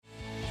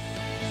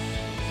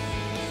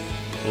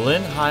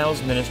Lynn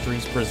Hiles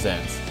Ministries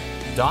presents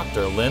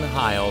Dr. Lynn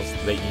Hiles,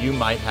 that you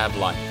might have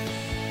life.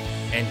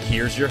 And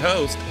here's your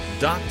host,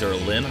 Dr.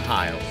 Lynn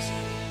Hiles.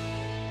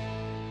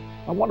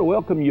 I want to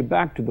welcome you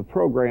back to the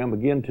program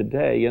again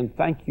today, and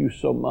thank you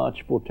so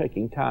much for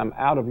taking time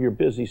out of your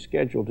busy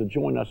schedule to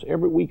join us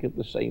every week at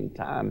the same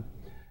time.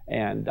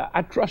 And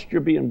I trust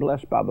you're being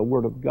blessed by the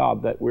Word of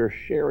God that we're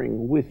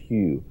sharing with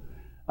you.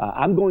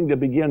 I'm going to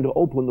begin to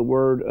open the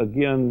Word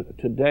again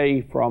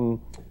today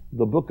from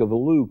the book of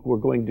Luke. We're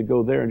going to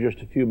go there in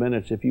just a few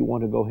minutes. If you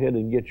want to go ahead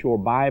and get your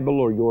Bible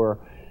or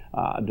your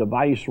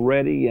device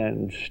ready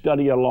and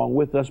study along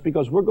with us,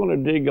 because we're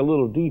going to dig a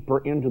little deeper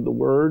into the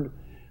Word,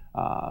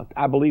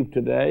 I believe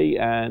today,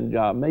 and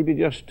maybe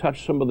just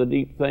touch some of the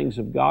deep things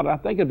of God. I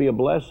think it'd be a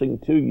blessing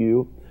to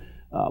you.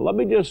 Let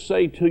me just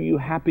say to you,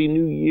 Happy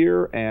New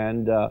Year,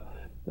 and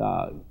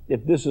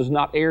if this is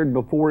not aired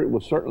before, it will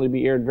certainly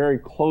be aired very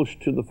close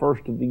to the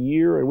first of the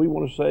year, and we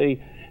want to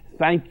say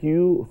thank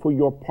you for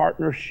your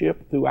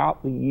partnership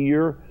throughout the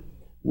year.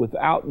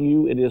 Without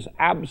you, it is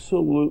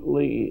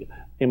absolutely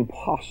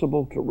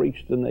impossible to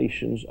reach the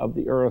nations of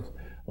the earth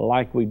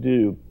like we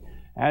do.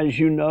 As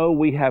you know,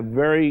 we have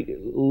very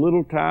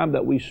little time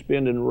that we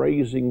spend in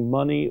raising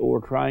money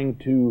or trying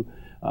to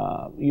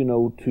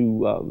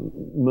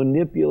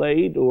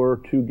manipulate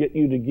or to get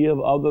you to give,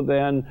 other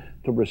than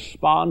to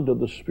respond to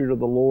the Spirit of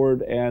the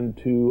Lord and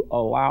to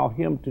allow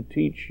Him to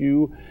teach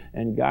you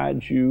and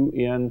guide you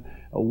in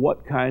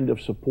what kind of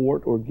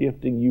support or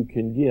gifting you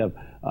can give.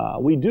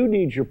 We do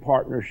need your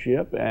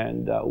partnership,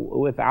 and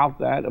without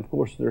that, of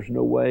course, there's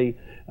no way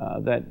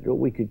that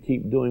we could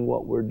keep doing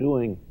what we're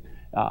doing.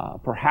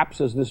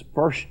 Perhaps as this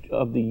first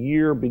of the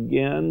year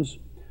begins,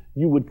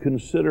 you would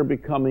consider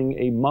becoming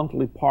a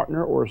monthly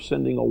partner or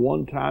sending a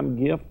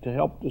one-time gift to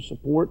help to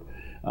support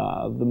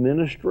the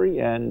ministry,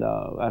 and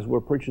as we're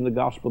preaching the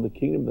gospel of the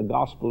kingdom, the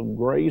gospel of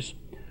grace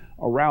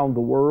around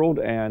the world.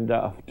 And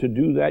to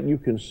do that, you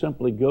can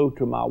simply go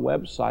to my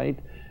website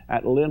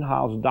at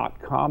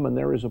lynnhiles.com, and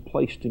there is a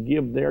place to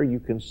give there. You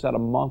can set a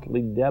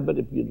monthly debit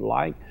if you'd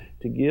like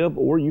to give,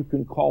 or you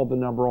can call the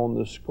number on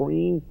the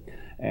screen,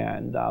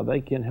 and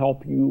they can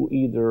help you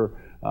either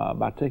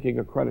by taking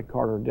a credit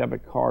card or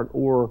debit card,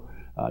 or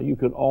you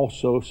can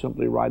also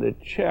simply write a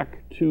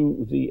check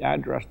to the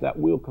address that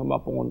will come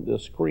up on the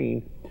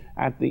screen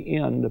at the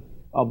end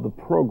of the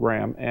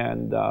program.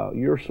 And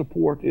your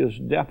support is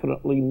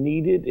definitely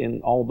needed,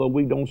 and although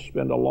we don't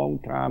spend a long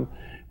time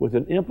with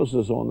an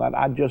emphasis on that,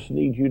 I just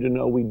need you to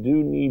know we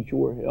do need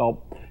your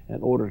help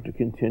in order to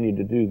continue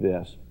to do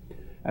this.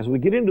 As we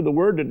get into the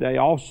Word today,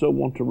 I also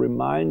want to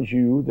remind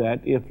you that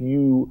if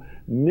you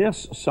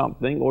miss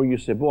something, or you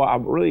say, boy, I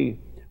really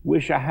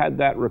wish I had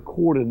that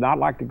recorded and I'd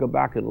like to go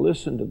back and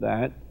listen to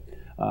that,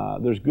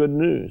 there's good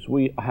news.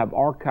 We have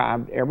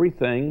archived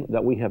everything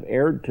that we have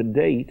aired to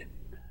date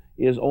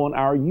is on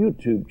our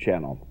YouTube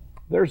channel.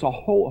 There's a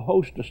whole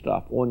host of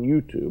stuff on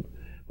YouTube,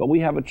 but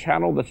we have a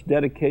channel that's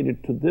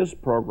dedicated to this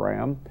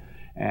program,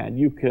 and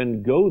you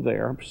can go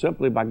there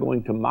simply by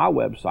going to my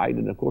website,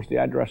 and of course the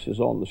address is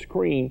on the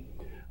screen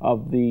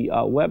of the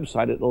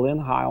website at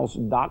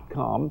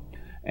lynnhiles.com.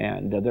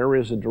 And there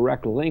is a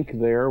direct link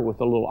there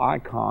with a little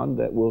icon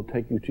that will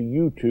take you to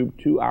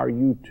YouTube, to our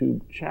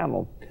YouTube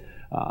channel.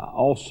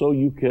 Also,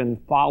 you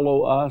can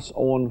follow us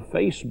on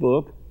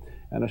Facebook,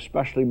 and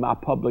especially my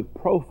public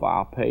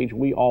profile page.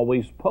 We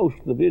always post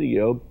the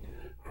video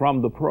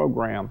from the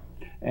program.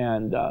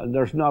 And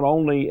there's not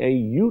only a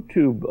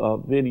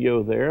YouTube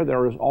video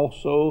there is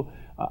also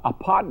a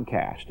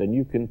podcast, and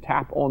you can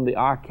tap on the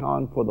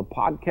icon for the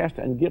podcast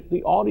and get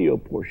the audio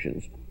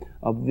portions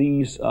of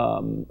these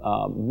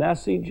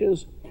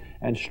messages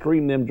and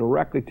stream them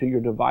directly to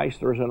your device.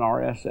 There's an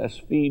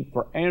RSS feed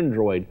for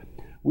Android.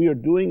 We are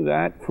doing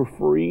that for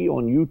free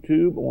on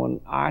YouTube, on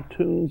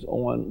iTunes,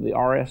 on the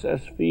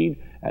RSS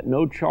feed at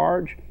no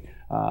charge.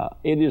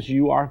 It is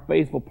you, our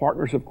faithful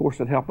partners, of course,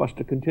 that help us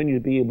to continue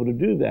to be able to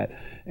do that.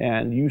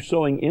 And you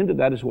sowing into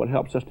that is what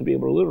helps us to be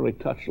able to literally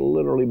touch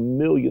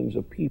millions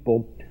of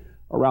people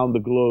around the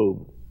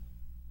globe.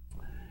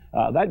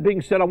 That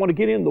being said, I want to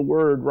get in the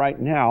Word right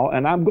now,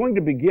 and I'm going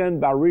to begin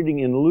by reading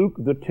in Luke,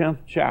 the 10th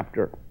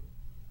chapter.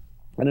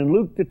 And in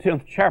Luke, the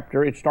 10th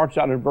chapter, it starts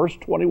out in verse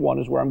 21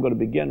 is where I'm going to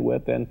begin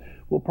with, and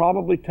we'll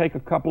probably take a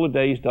couple of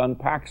days to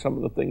unpack some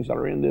of the things that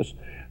are in this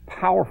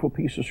powerful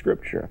piece of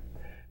Scripture.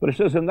 But it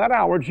says, in that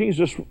hour,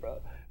 Jesus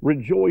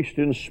rejoiced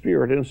in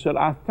spirit and said,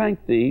 I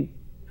thank thee,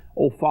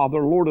 O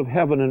Father, Lord of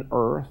heaven and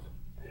earth,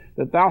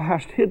 that thou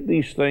hast hid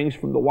these things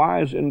from the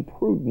wise and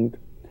prudent,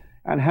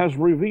 and hast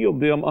revealed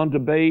them unto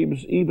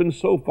babes. Even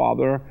so,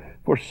 Father,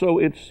 for so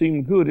it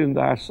seemed good in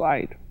thy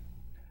sight.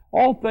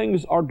 All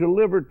things are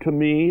delivered to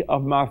me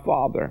of my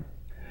Father,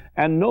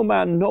 and no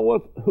man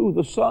knoweth who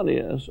the Son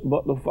is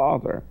but the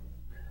Father,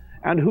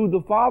 and who the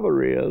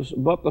Father is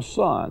but the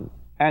Son,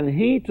 and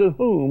he to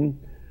whom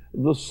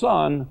the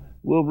Son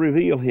will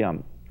reveal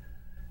him.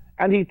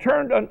 And he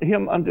turned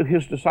him unto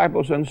his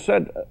disciples and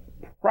said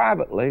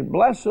privately,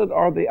 Blessed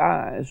are the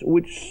eyes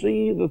which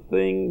see the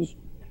things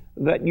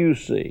that you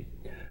see.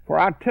 For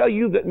I tell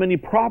you that many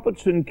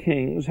prophets and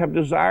kings have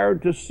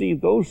desired to see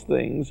those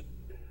things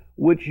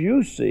which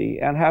you see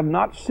and have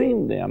not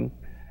seen them,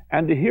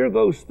 and to hear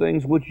those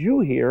things which you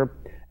hear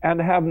and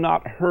have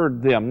not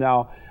heard them.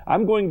 Now,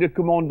 I'm going to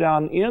come on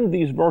down in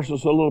these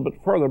verses a little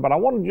bit further, but I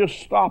want to just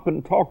stop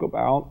and talk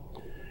about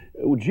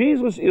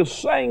Jesus is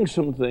saying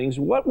some things,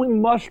 what we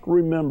must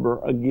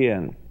remember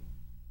again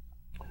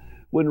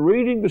when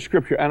reading the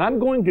Scripture, and I'm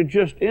going to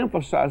just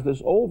emphasize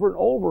this over and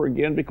over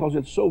again because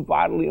it's so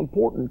vitally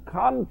important.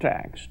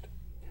 Context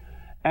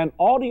and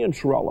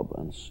audience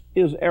relevance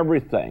is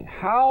everything.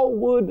 How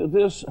would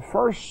this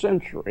first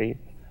century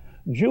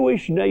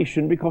Jewish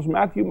nation, because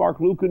Matthew, Mark,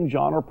 Luke, and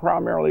John are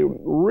primarily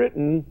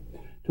written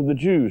to the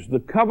Jews, the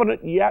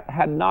covenant yet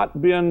had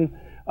not been,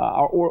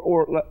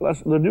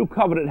 the new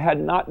covenant had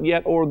not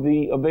yet, or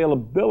the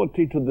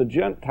availability to the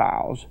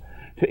Gentiles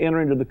to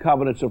enter into the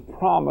covenants of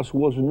promise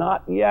was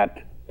not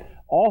yet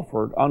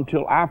offered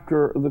until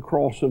after the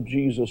cross of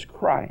Jesus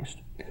Christ.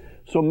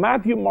 So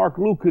Matthew, Mark,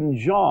 Luke, and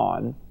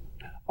John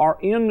are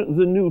in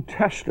the New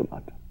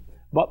Testament,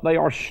 but they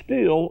are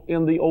still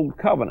in the Old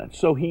Covenant.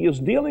 So he is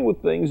dealing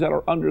with things that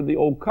are under the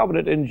Old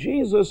Covenant, and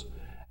Jesus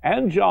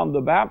and John the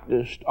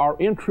Baptist are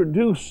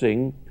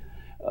introducing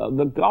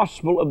the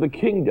gospel of the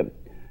kingdom.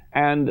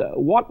 And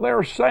what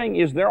they're saying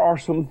is there are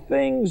some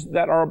things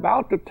that are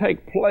about to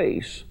take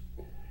place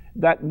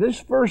that this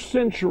first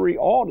century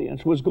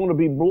audience was going to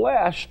be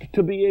blessed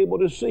to be able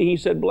to see. He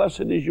said,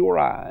 "Blessed is your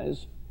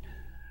eyes,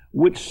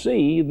 which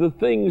see the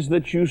things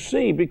that you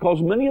see,"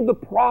 because many of the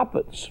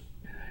prophets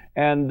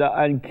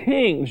and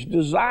kings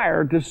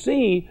desire to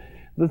see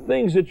the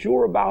things that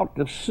you're about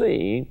to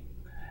see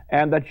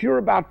and that you're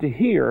about to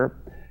hear,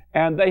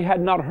 and they had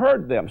not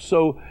heard them.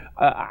 So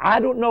I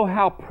don't know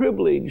how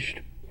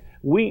privileged,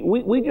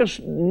 we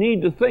just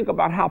need to think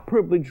about how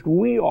privileged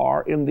we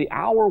are in the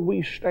hour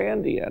we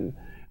stand in,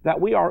 that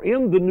we are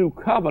in the new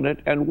covenant,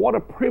 and what a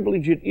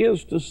privilege it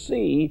is to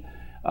see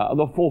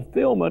the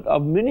fulfillment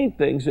of many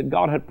things that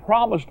God had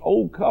promised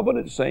Old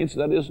Covenant saints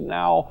that is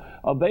now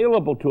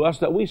available to us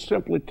that we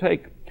simply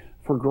take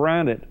for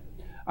granted.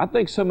 I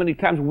think so many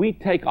times we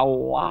take a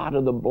lot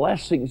of the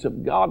blessings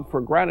of God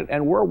for granted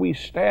and where we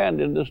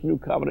stand in this new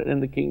covenant in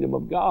the kingdom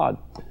of God.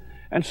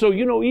 And so,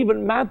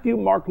 even Matthew,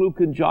 Mark, Luke,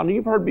 and John,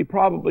 you've heard me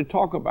probably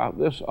talk about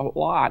this a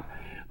lot,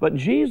 but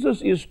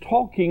Jesus is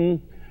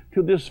talking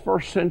to this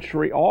first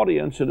century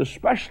audience, and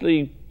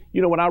especially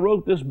when I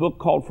wrote this book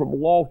called From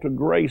Law to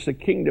Grace, A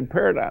Kingdom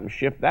Paradigm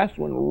Shift, that's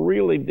when it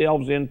really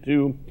delves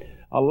into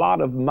a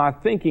lot of my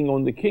thinking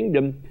on the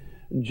kingdom.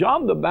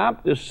 John the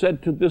Baptist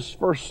said to this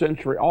first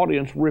century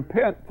audience,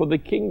 "Repent, for the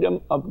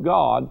kingdom of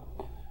God,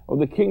 or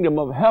the kingdom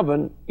of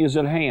heaven, is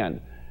at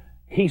hand."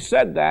 He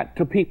said that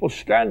to people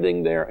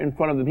standing there in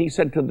front of them. He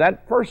said to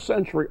that first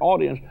century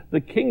audience,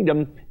 the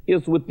kingdom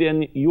is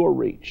within your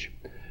reach.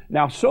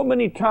 Now, so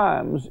many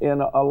times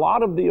in a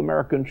lot of the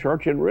American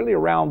church and really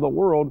around the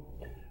world,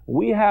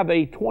 we have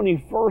a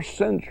 21st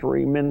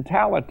century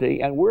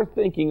mentality, and we're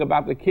thinking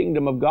about the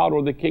kingdom of God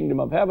or the kingdom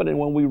of heaven. And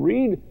when we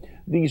read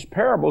these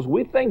parables,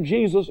 we think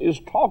Jesus is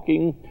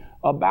talking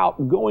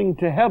about going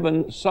to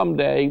heaven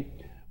someday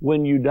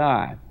when you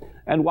die.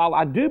 And while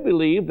I do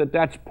believe that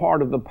that's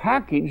part of the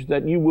package,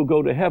 that you will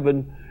go to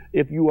heaven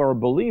if you are a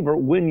believer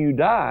when you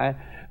die,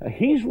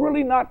 he's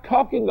really not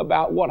talking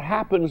about what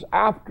happens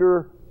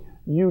after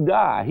you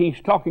die. He's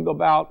talking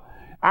about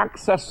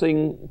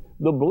accessing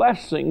the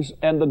blessings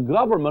and the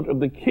government of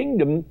the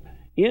kingdom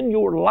in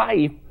your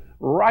life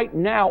right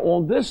now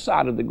on this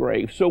side of the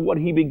grave. So when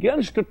he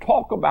begins to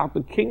talk about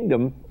the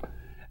kingdom,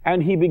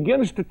 and he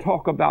begins to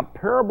talk about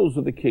parables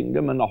of the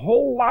kingdom and a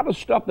whole lot of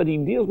stuff that he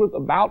deals with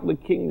about the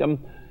kingdom,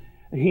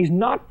 he's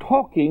not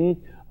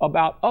talking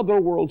about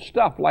other world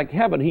stuff like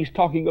heaven. He's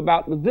talking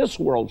about this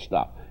world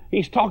stuff.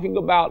 He's talking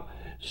about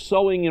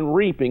sowing and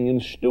reaping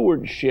and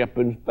stewardship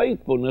and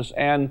faithfulness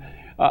and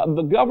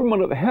the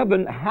government of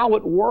heaven, how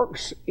it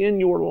works in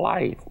your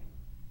life.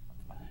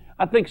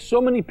 I think so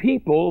many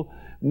people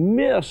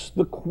miss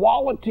the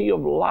quality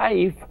of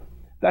life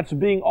that's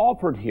being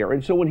offered here.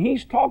 And so when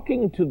he's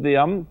talking to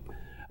them,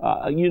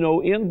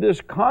 in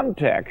this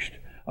context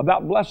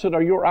about blessed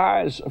are your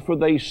eyes for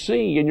they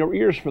see and your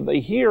ears for they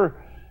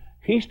hear,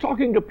 he's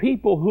talking to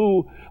people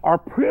who are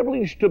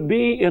privileged to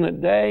be in a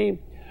day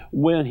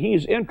when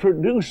he's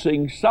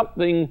introducing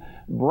something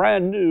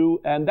brand new,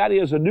 and that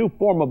is a new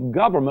form of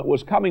government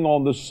was coming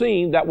on the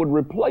scene that would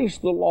replace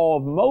the law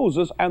of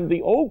Moses and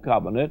the old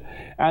covenant,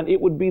 and it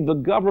would be the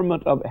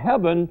government of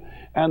heaven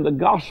and the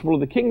gospel of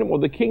the kingdom, or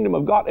the kingdom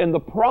of God, and the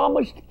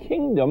promised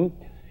kingdom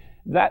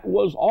that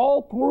was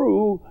all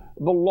through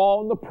the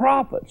law and the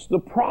prophets. The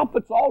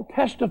prophets all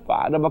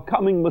testified of a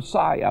coming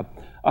Messiah,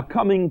 a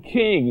coming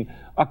king,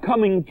 a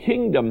coming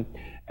kingdom.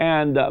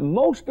 And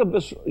most of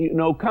us,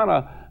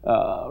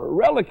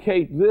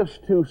 relegate this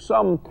to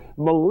some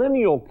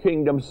millennial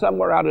kingdom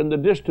somewhere out in the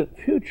distant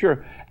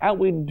future, and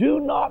we do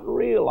not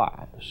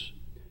realize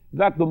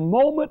that the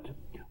moment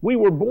we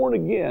were born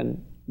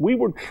again, we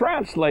were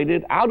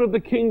translated out of the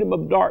kingdom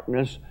of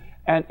darkness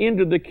and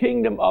into the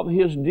kingdom of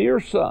his dear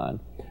Son.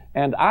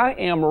 And I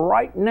am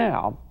right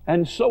now,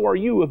 and so are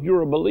you if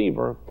you're a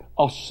believer,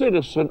 a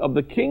citizen of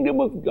the kingdom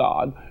of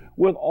God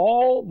with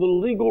all the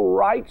legal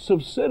rights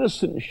of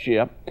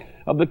citizenship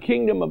of the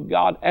kingdom of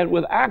God and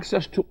with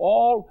access to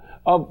all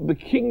of the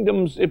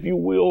kingdom's, if you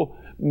will,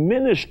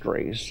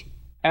 ministries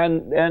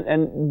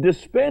and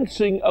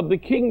dispensing of the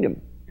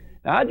kingdom.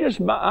 Now,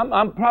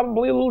 I'm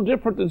probably a little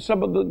different than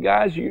some of the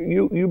guys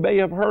you may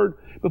have heard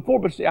before,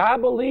 but see, I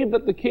believe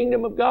that the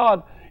kingdom of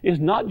God is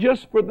not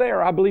just for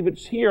there. I believe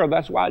it's here.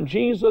 That's why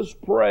Jesus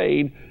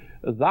prayed,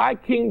 thy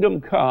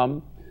kingdom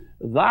come,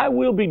 thy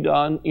will be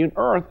done in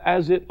earth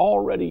as it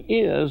already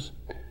is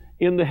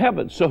in the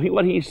heavens. So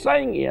what he's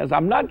saying is,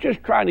 I'm not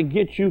just trying to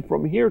get you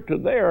from here to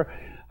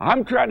there.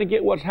 I'm trying to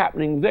get what's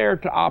happening there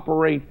to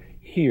operate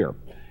here.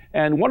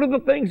 And one of the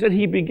things that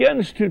he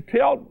begins to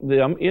tell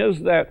them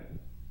is that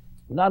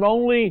not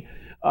only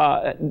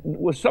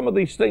was some of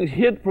these things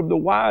hid from the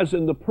wise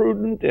and the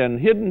prudent and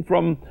hidden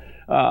from,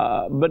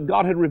 but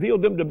God had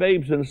revealed them to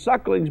babes and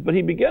sucklings, but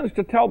he begins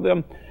to tell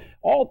them,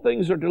 all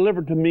things are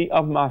delivered to me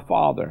of my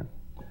Father.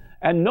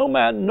 And no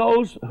man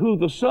knows who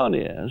the Son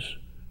is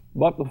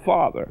but the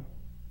Father,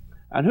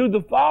 and who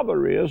the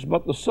Father is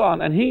but the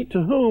Son, and he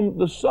to whom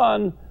the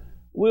Son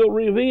will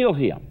reveal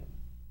him.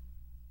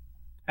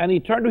 And he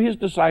turned to his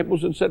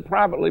disciples and said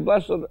privately,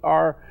 blessed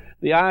are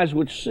the eyes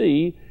which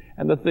see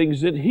and the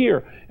things that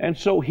hear. And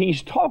so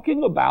he's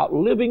talking about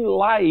living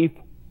life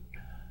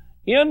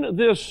in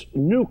this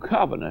new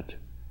covenant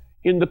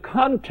in the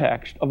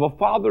context of a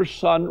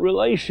father-son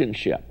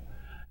relationship.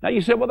 Now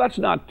you say, well, that's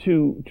not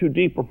too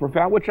deep or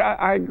profound, which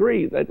I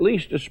agree, at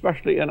least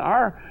especially in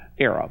our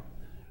era.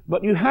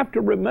 But you have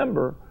to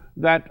remember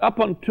that up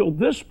until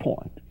this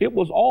point, it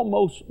was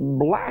almost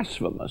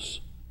blasphemous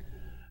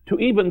to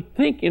even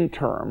think in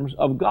terms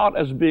of God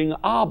as being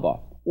Abba,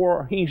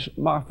 or he's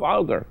my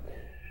Father.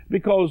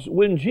 Because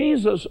when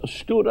Jesus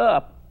stood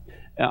up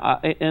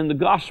in the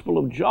Gospel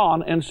of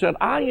John and said,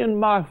 I and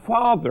my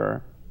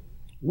Father,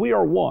 we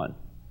are one,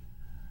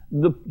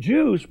 the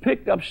Jews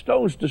picked up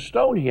stones to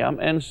stone him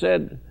and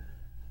said,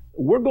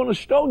 we're going to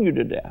stone you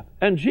to death.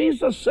 And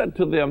Jesus said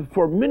to them,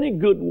 for many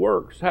good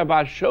works have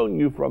I shown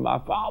you from my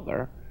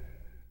Father.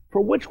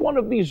 For which one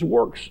of these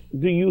works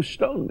do you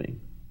stone me?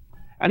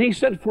 And he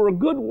said, for a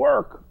good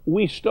work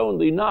we stone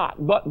thee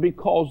not, but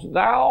because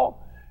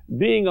thou,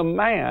 being a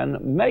man,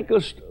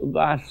 makest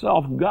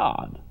thyself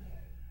God.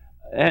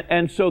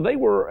 And so they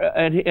were,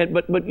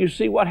 but you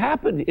see what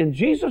happened, and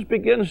Jesus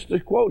begins to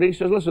quote, he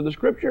says, listen, the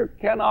scripture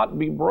cannot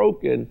be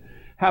broken.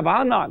 Have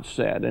I not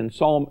said, in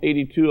Psalm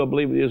 82, I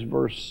believe it is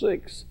verse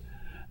 6,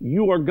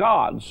 you are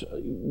God's,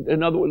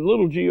 in other words,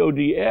 little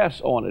G-O-D-S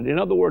on it. In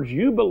other words,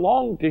 you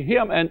belong to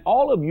him, and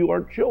all of you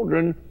are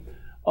children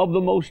of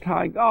the Most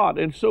High God.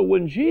 And so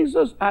when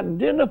Jesus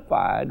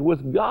identified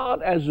with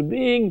God as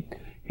being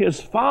his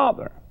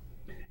Father,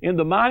 in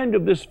the mind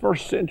of this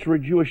first century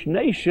Jewish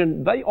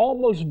nation, they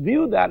almost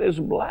viewed that as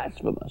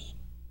blasphemous.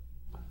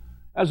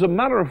 As a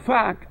matter of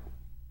fact,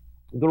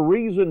 the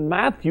reason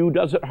Matthew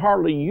doesn't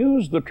hardly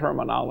use the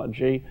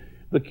terminology,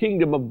 the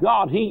kingdom of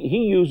God,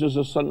 he uses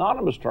a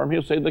synonymous term.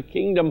 He'll say the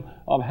kingdom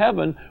of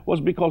heaven, was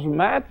because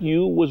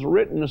Matthew was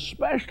written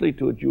especially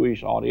to a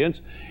Jewish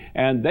audience,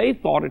 and they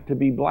thought it to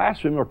be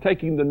blasphemy or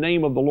taking the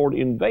name of the Lord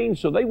in vain,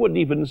 so they wouldn't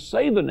even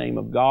say the name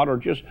of God or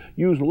just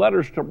use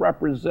letters to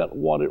represent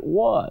what it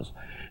was.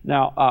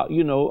 Now,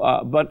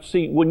 but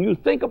see, when you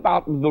think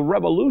about the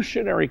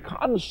revolutionary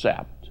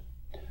concept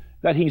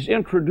that he's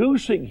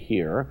introducing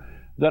here,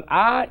 that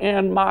I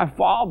and my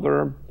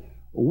Father,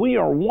 we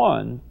are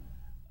one,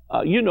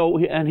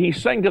 and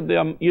he's saying to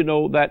them,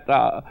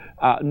 that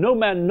no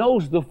man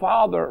knows the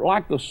Father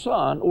like the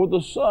Son, or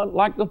the Son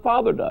like the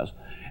Father does.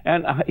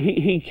 And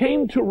he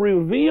came to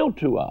reveal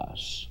to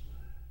us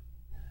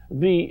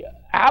the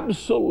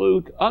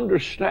absolute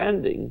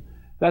understanding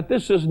that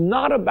this is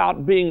not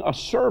about being a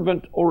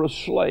servant or a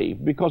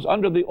slave, because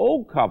under the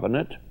old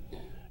covenant,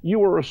 you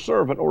were a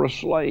servant or a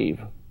slave.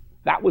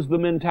 That was the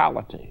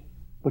mentality.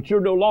 But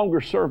you're no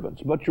longer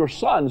servants, but you're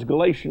sons.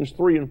 Galatians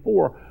 3 and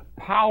 4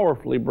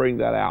 powerfully bring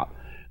that out.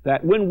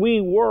 That when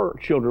we were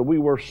children, we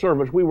were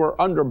servants, we were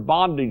under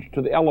bondage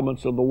to the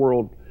elements of the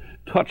world.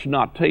 Touch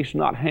not, taste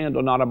not,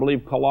 handle not, I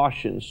believe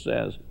Colossians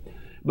says.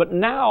 But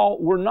now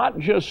we're not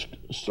just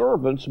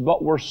servants,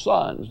 but we're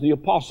sons. The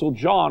Apostle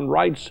John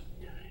writes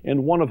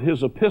in one of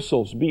his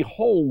epistles,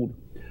 behold,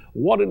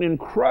 what an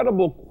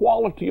incredible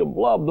quality of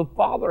love the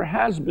Father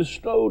has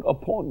bestowed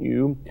upon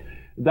you,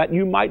 that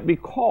you might be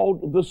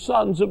called the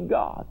sons of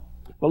God.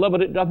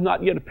 Beloved, it doth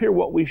not yet appear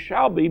what we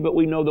shall be, but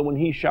we know that when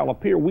he shall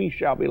appear, we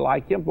shall be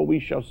like him, for we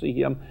shall see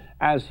him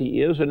as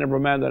he is. And every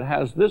man that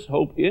has this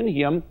hope in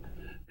him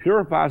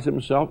purifies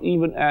himself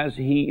even as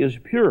he is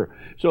pure.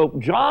 So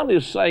John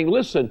is saying,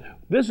 listen,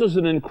 this is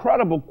an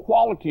incredible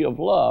quality of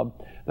love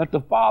that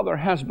the Father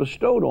has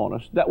bestowed on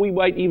us, that we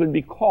might even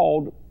be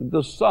called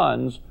the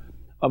sons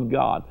of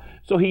God.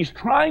 So he's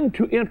trying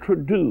to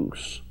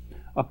introduce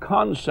a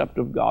concept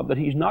of God, that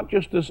he's not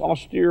just this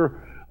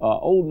austere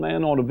old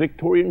man on a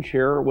Victorian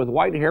chair with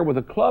white hair with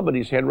a club in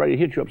his head ready to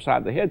hit you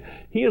upside the head.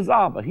 He is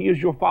Abba. He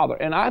is your Father.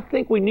 And I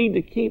think we need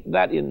to keep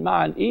that in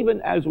mind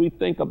even as we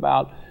think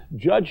about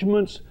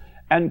judgments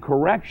and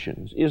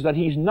corrections, is that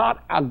He's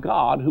not a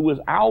God who is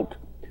out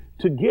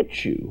to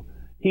get you.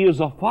 He is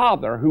a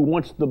Father who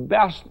wants the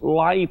best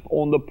life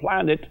on the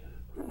planet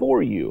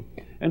for you.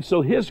 And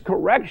so His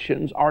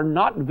corrections are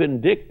not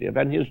vindictive,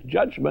 and His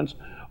judgments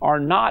are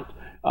not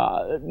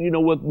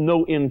with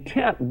no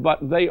intent,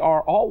 but they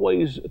are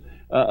always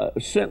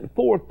sent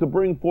forth to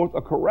bring forth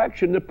a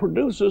correction that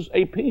produces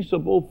a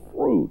peaceable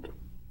fruit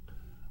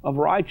of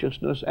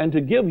righteousness and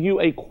to give you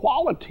a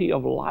quality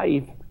of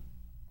life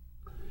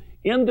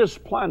in this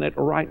planet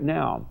right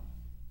now.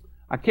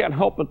 I can't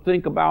help but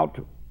think about,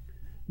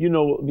 the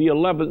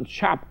 11th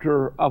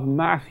chapter of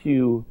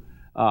Matthew.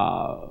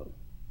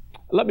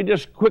 Let me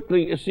just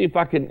quickly see if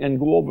I can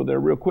go over there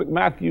real quick.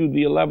 Matthew,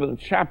 the 11th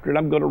chapter, and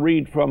I'm going to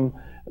read from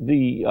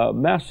the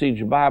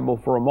Message Bible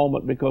for a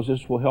moment because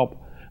this will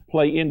help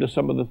play into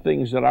some of the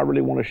things that I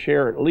really want to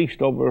share at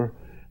least over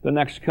the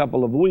next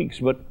couple of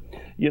weeks. But,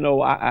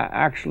 I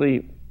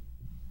actually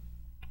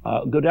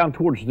go down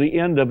towards the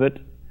end of it,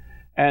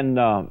 and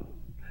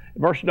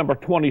verse number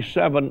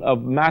 27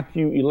 of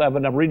Matthew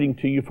 11, I'm reading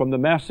to you from the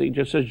Message.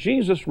 It says,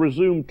 Jesus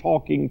resumed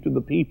talking to the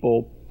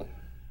people,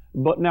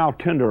 but now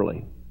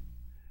tenderly.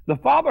 The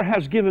Father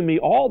has given me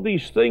all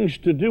these things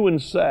to do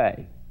and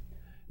say.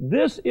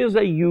 This is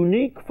a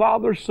unique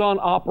Father-Son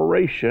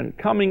operation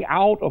coming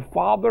out of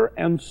Father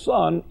and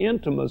Son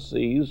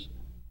intimacies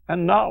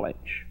and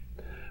knowledge.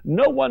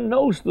 No one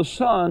knows the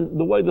Son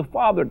the way the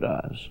Father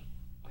does,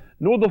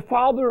 nor the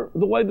Father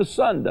the way the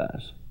Son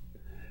does.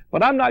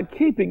 But I'm not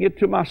keeping it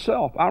to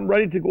myself. I'm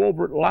ready to go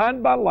over it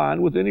line by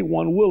line with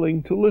anyone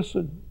willing to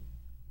listen.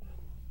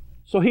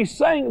 So He's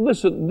saying,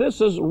 listen,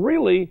 this is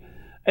really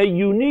a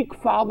unique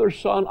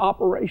Father-Son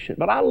operation.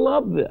 But I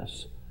love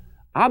this.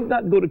 I'm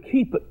not going to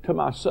keep it to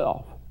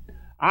myself.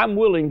 I'm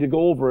willing to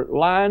go over it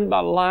line by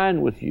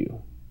line with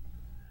you.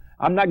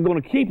 I'm not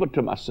going to keep it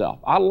to myself.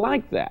 I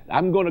like that.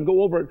 I'm going to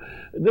go over it.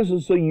 This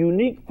is a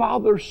unique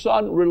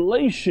Father-Son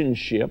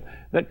relationship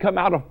that come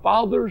out of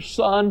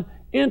Father-Son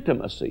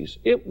intimacies.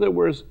 If there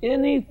was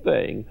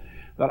anything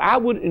that I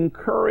would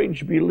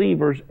encourage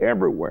believers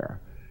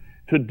everywhere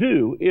to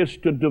do, is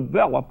to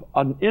develop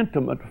an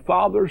intimate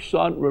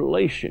Father-Son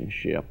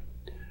relationship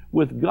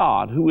with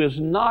God, who is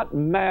not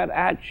mad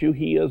at you.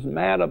 He is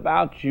mad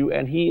about you,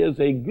 and He is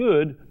a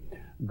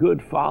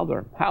good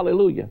Father.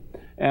 Hallelujah.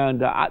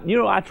 And,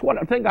 that's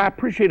one thing I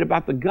appreciate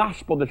about the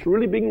gospel that's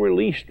really being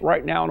released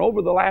right now and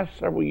over the last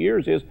several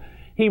years is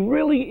He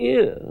really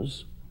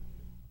is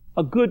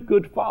a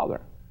good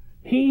Father.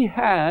 He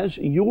has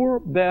your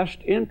best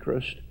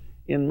interest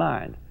in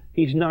mind.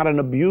 He's not an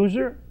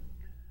abuser.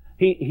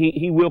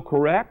 He will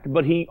correct,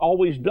 but He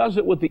always does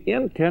it with the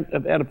intent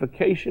of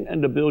edification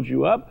and to build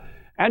you up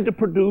and to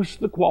produce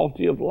the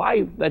quality of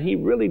life that He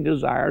really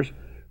desires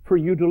for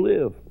you to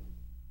live.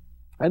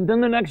 And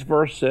then the next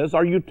verse says,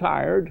 are you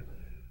tired,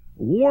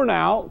 worn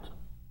out,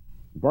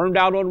 burned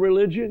out on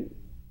religion?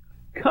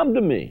 Come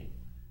to me.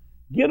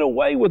 Get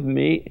away with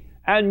me,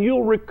 and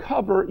you'll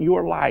recover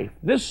your life.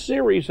 This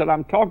series that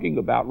I'm talking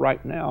about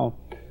right now,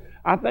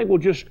 I think we'll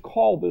just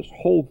call this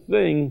whole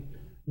thing,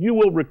 You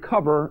Will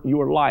Recover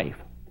Your Life.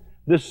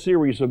 This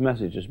series of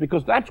messages,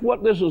 because that's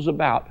what this is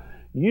about.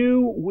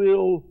 You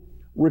will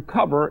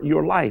recover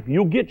your life.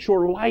 You'll get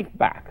your life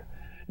back.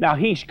 Now,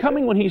 He's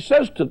coming when He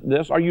says to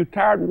this, are you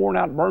tired, worn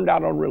out, burned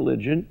out on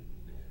religion?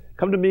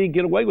 Come to me,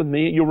 get away with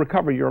me, you'll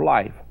recover your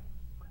life.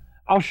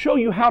 I'll show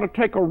you how to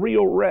take a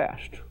real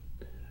rest.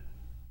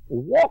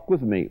 Walk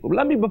with me.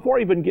 Before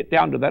I even get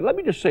down to that, let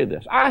me just say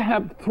this. I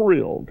have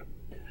thrilled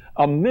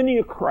many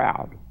a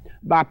crowd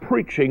by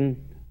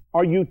preaching,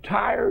 are you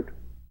tired?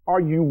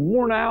 Are you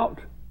worn out?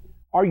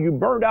 Are you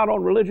burned out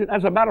on religion?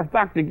 As a matter of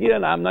fact,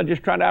 again, I'm not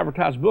just trying to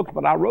advertise books,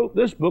 but I wrote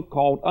this book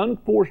called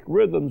Unforced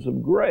Rhythms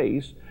of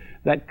Grace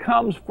that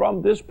comes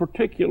from this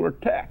particular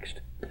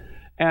text.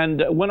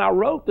 And when I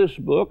wrote this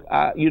book,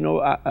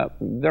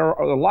 there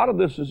are a lot of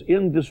this is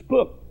in this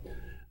book.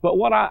 But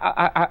what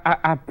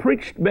I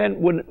preached,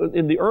 man, when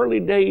in the early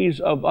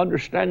days of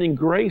understanding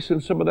grace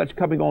and some of that's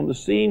coming on the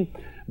scene,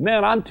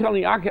 man, I'm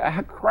telling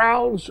you,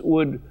 crowds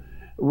would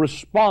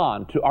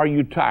respond to, are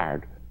you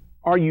tired?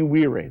 Are you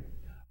weary?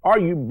 Are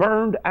you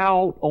burned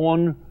out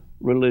on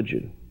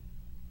religion?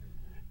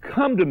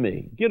 Come to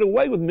me, get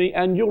away with me,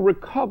 and you'll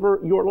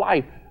recover your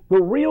life.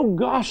 The real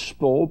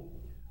gospel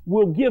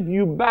will give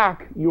you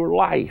back your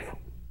life.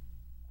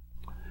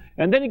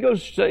 And then he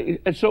goes to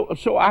say,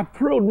 so I've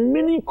thrilled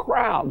many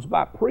crowds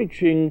by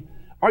preaching,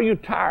 are you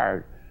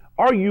tired?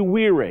 Are you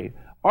weary?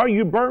 Are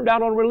you burned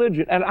out on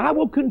religion? And I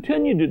will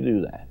continue to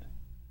do that.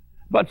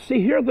 But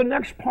see, here the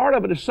next part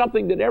of it is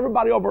something that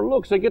everybody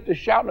overlooks. They get to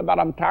shouting about,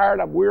 I'm tired,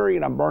 I'm weary,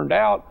 and I'm burned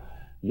out,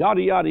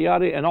 yada, yada,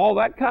 yada, and all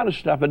that kind of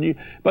stuff.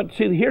 But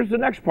see, here's the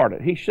next part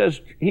of it.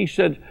 He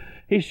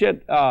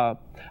said,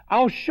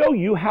 I'll show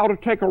you how to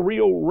take a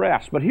real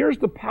rest. But here's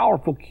the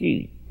powerful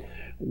key.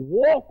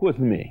 Walk with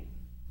me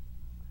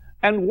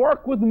and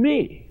work with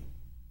me.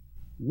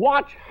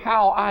 Watch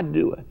how I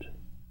do it.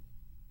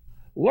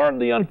 Learn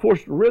the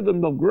unforced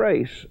rhythm of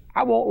grace.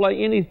 I won't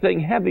lay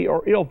anything heavy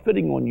or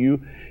ill-fitting on you.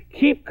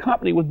 Keep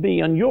company with me,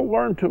 and you'll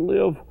learn to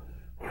live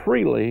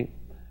freely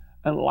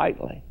and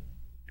lightly.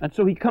 And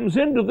so he comes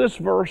into this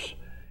verse,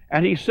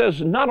 and he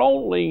says, not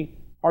only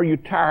are you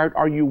tired,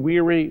 are you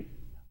weary,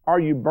 are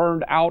you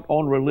burned out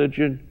on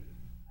religion,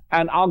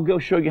 and I'll go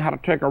show you how to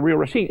take a real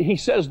rest. He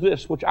says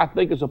this, which I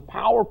think is a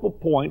powerful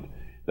point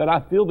that I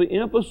feel the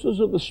emphasis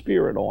of the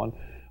Spirit on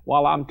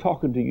while I'm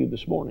talking to you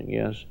this morning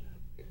is,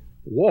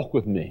 walk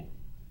with me,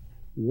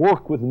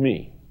 work with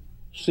me,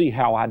 see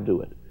how I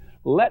do it.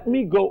 Let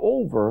me go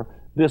over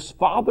this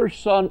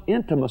father-son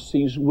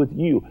intimacies with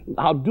you.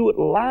 I'll do it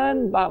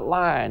line by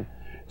line.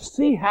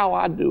 See how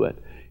I do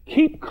it.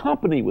 Keep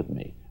company with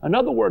me. In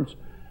other words,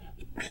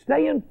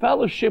 stay in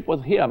fellowship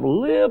with Him.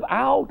 Live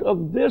out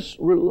of this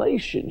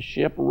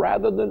relationship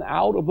rather than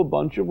out of a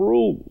bunch of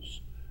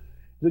rules.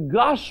 The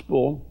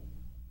gospel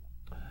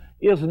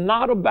is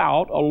not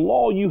about a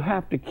law you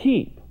have to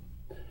keep.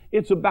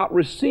 It's about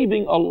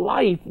receiving a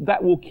life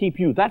that will keep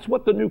you. That's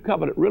what the new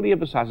covenant really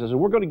emphasizes. And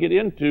we're going to get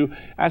into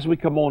as we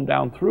come on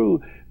down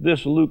through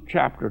this Luke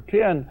chapter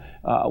 10,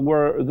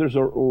 where there's a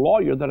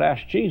lawyer that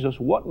asked Jesus,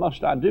 what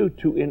must I do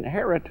to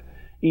inherit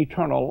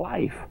eternal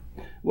life?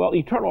 Well,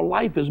 eternal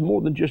life is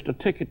more than just a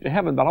ticket to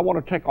heaven, but I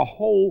want to take a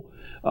whole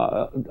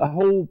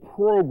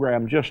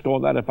program just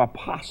on that if I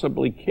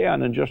possibly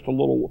can in just a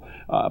little,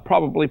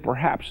 probably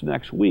perhaps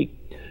next week.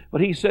 But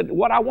he said,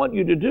 what I want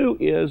you to do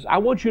is, I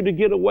want you to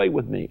get away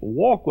with me,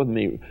 walk with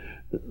me,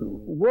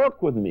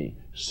 work with me,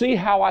 see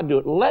how I do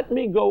it. Let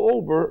me go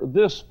over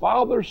this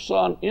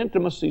father-son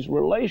intimacies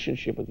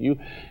relationship with you,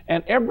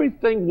 and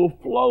everything will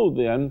flow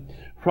then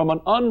from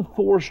an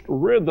unforced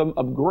rhythm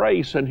of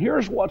grace. And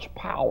here's what's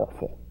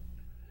powerful.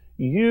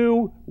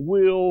 You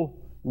will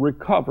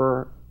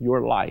recover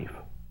your life.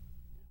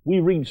 We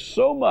read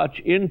so much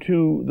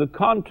into the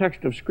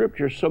context of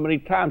Scripture so many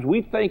times.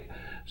 We think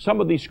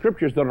some of these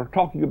Scriptures that are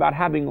talking about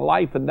having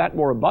life and that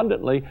more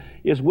abundantly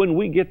is when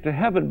we get to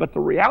heaven. But the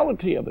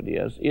reality of it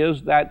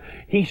is that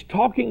He's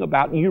talking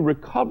about you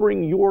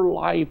recovering your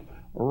life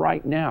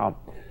right now.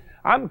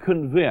 I'm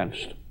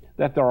convinced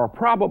that there are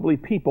probably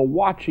people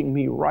watching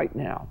me right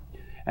now,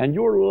 and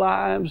your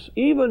lives,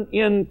 even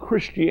in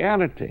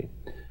Christianity,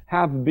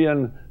 have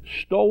been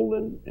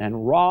stolen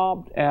and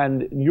robbed,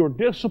 and you're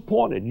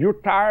disappointed,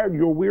 you're tired,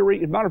 you're weary.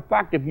 As a matter of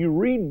fact, if you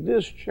read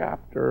this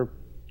chapter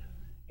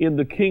in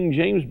the King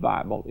James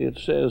Bible, it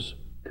says,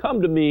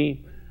 come to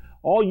me,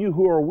 all you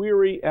who are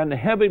weary and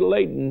heavy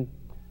laden,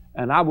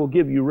 and I will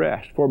give you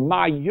rest. For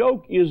my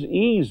yoke is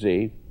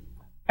easy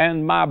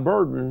and my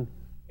burden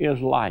is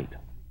light.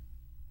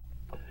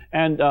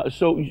 And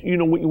so,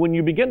 when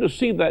you begin to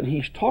see that,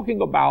 he's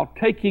talking about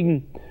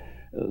taking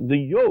the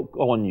yoke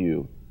on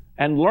you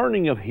and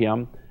learning of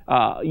Him.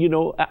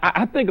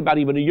 I think about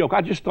even a yoke.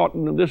 I just thought,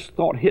 this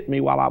thought hit me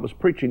while I was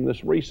preaching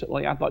this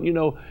recently. I thought,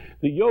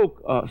 the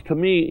yoke to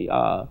me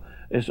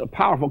is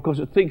powerful because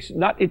it thinks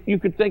you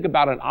could think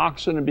about an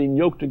oxen and being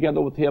yoked together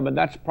with him, and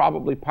that's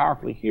probably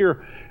powerfully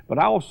here. But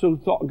I also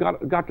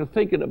got to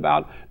thinking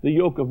about the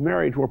yoke of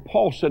marriage, where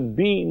Paul said,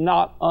 "Be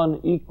not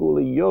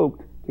unequally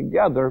yoked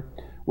together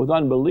with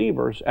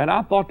unbelievers." And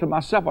I thought to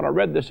myself when I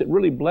read this, it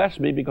really blessed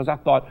me, because I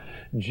thought,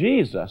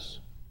 Jesus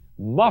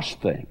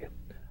must think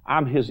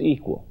I'm His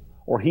equal,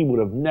 or He would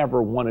have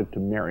never wanted to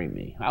marry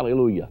me.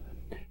 Hallelujah.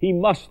 He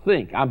must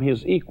think I'm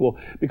His equal,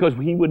 because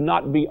He would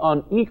not be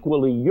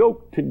unequally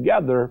yoked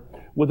together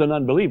with an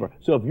unbeliever.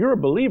 So if you're a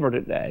believer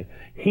today,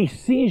 He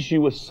sees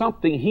you as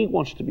something He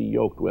wants to be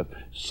yoked with,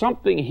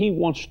 something He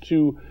wants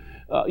to,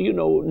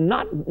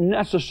 not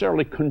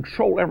necessarily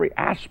control every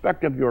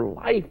aspect of your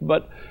life,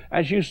 but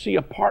as you see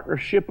a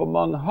partnership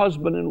among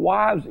husband and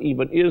wives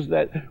even, is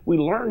that we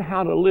learn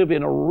how to live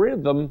in a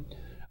rhythm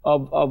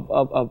of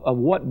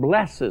what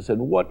blesses and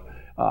what,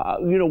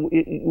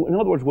 in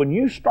other words, when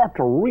you start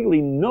to really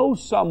know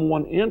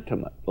someone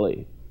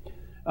intimately,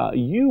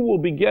 you will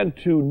begin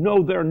to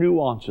know their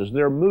nuances,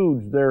 their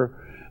moods,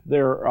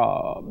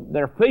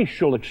 their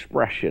facial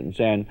expressions,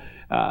 and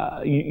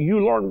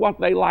you learn what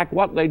they like,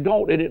 what they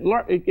don't, and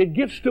it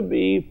gets to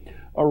be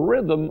a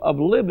rhythm of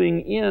living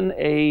in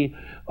a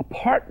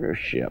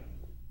partnership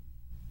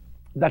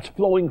that's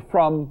flowing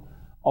from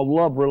a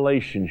love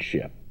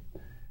relationship.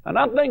 And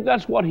I think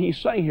that's what he's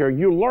saying here.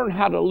 You learn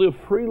how to live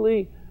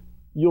freely.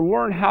 You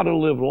learn how to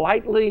live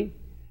lightly,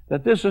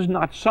 that this is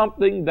not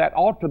something that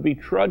ought to be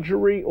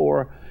drudgery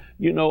or,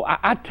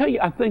 I tell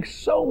you, I think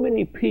so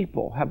many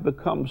people have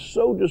become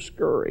so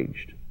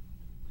discouraged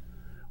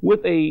with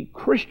a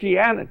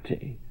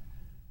Christianity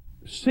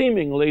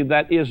seemingly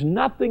that is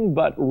nothing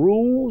but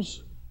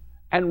rules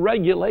and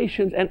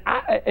regulations. And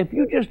if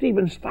you just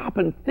even stop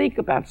and think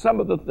about some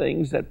of the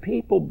things that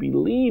people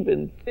believe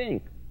and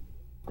think,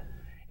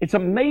 it's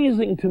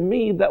amazing to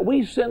me that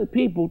we send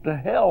people to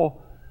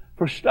hell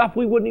for stuff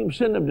we wouldn't even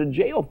send them to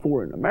jail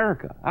for in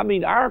America. I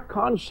mean, our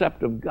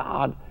concept of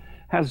God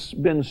has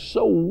been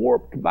so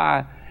warped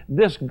by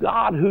this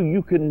God who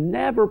you can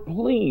never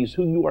please,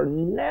 who you are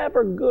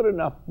never good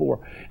enough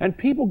for. And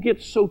people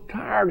get so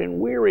tired and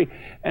weary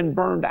and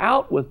burned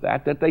out with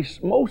that they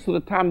most of the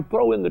time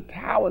throw in the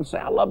towel and say,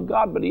 I love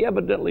God, but He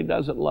evidently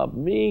doesn't love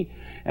me.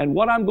 And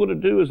what I'm going to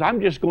do is I'm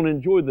just going to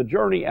enjoy the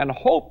journey, and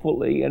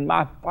hopefully in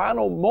my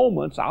final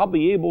moments I'll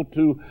be able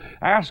to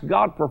ask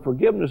God for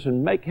forgiveness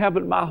and make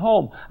heaven my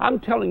home. I'm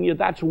telling you,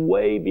 that's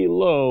way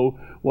below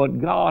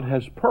what God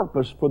has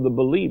purposed for the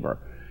believer.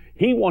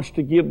 He wants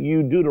to give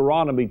you,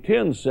 Deuteronomy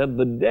 10 said,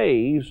 the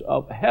days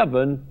of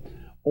heaven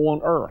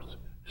on earth.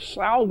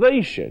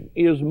 Salvation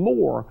is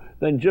more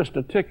than just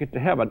a ticket to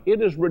heaven.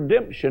 It is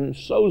redemption,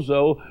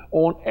 sozo,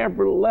 on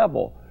every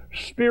level.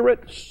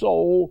 Spirit,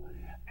 soul,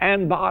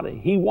 and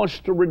body. He wants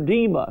to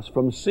redeem us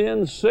from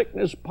sin,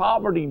 sickness,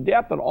 poverty,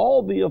 death, and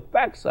all the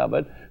effects of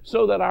it,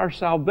 so that our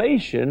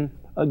salvation,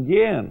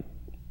 again,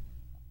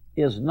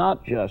 is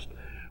not just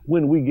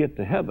when we get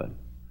to heaven,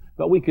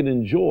 but we can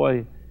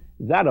enjoy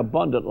that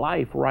abundant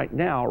life right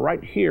now,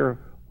 right here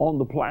on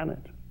the planet.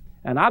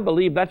 And I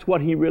believe that's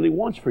what He really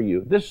wants for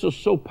you. This is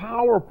so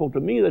powerful to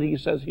me that He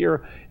says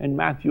here in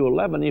Matthew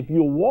 11, if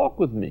you'll walk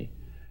with me,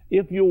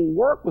 if you'll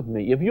work with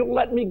me, if you'll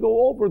let me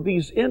go over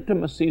these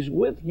intimacies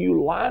with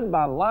you line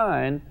by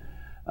line,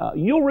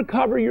 you'll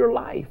recover your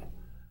life.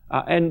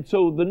 And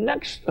so the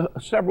next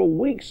several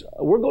weeks,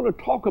 we're going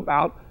to talk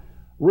about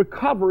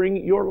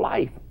recovering your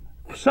life.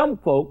 Some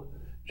folk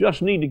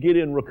just need to get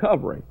in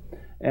recovery.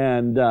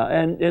 And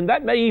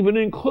that may even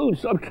include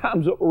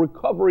sometimes a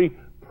recovery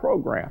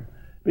program,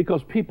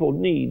 because people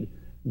need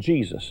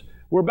Jesus.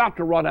 We're about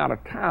to run out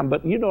of time,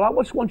 but I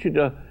just want you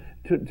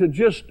to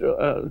just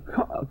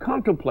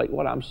contemplate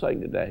what I'm saying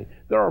today.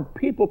 There are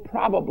people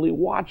probably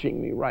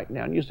watching me right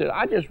now, and you said,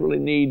 I just really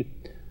need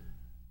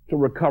to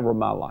recover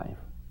my life.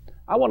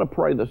 I want to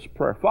pray this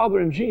prayer. Father,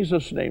 in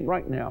Jesus' name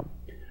right now,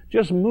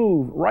 just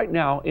move right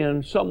now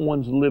in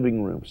someone's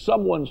living room,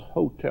 someone's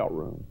hotel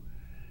room.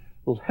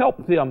 Will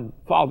help them,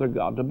 Father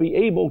God, to be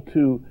able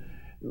to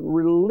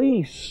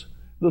release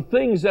the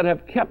things that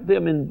have kept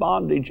them in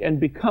bondage and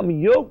become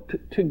yoked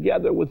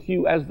together with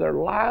you as their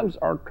lives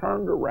are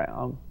turned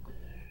around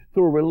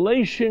through a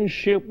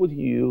relationship with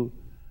you.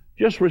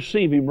 Just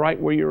receive Him right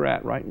where you're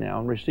at right now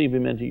and receive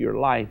Him into your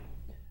life.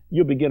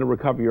 You'll begin to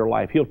recover your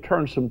life. He'll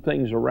turn some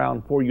things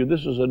around for you.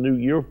 This is a new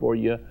year for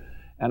you,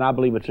 and I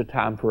believe it's a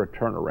time for a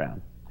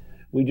turnaround.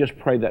 We just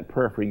pray that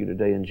prayer for you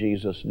today in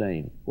Jesus'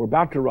 name. We're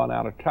about to run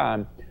out of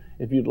time.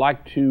 If you'd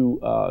like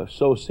to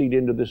sow a seed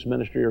into this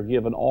ministry or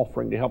give an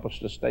offering to help us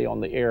to stay on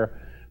the air,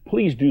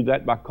 please do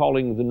that by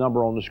calling the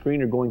number on the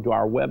screen or going to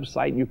our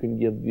website. You can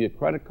give via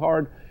credit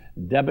card,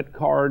 debit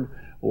card,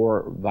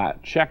 or by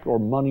check or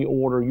money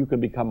order. You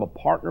can become a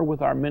partner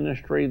with our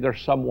ministry.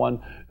 There's someone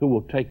who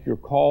will take your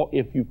call.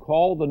 If you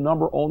call the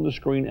number on the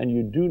screen and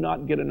you do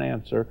not get an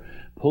answer,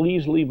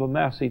 please leave a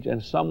message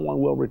and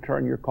someone will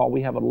return your call.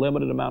 We have a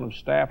limited amount of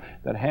staff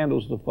that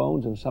handles the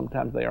phones, and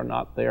sometimes they are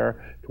not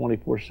there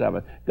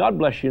 24/7. God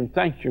bless you, and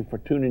thank you for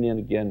tuning in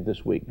again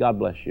this week. God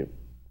bless you.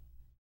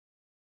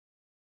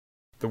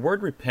 The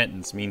word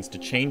repentance means to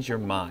change your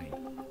mind.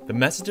 The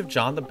message of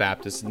John the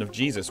Baptist and of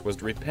Jesus was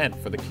to repent,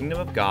 for the kingdom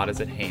of God is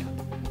at hand.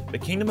 The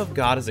kingdom of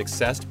God is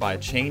accessed by a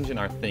change in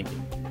our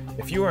thinking.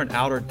 If you are in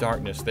outer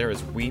darkness, there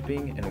is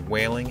weeping and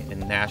wailing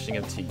and gnashing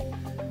of teeth.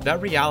 That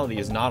reality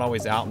is not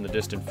always out in the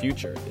distant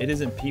future. It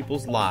is in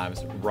people's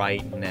lives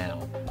right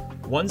now.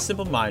 One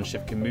simple mind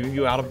shift can move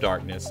you out of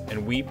darkness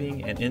and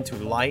weeping and into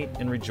light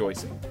and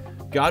rejoicing.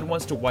 God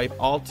wants to wipe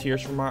all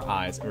tears from our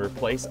eyes and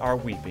replace our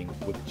weeping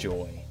with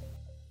joy.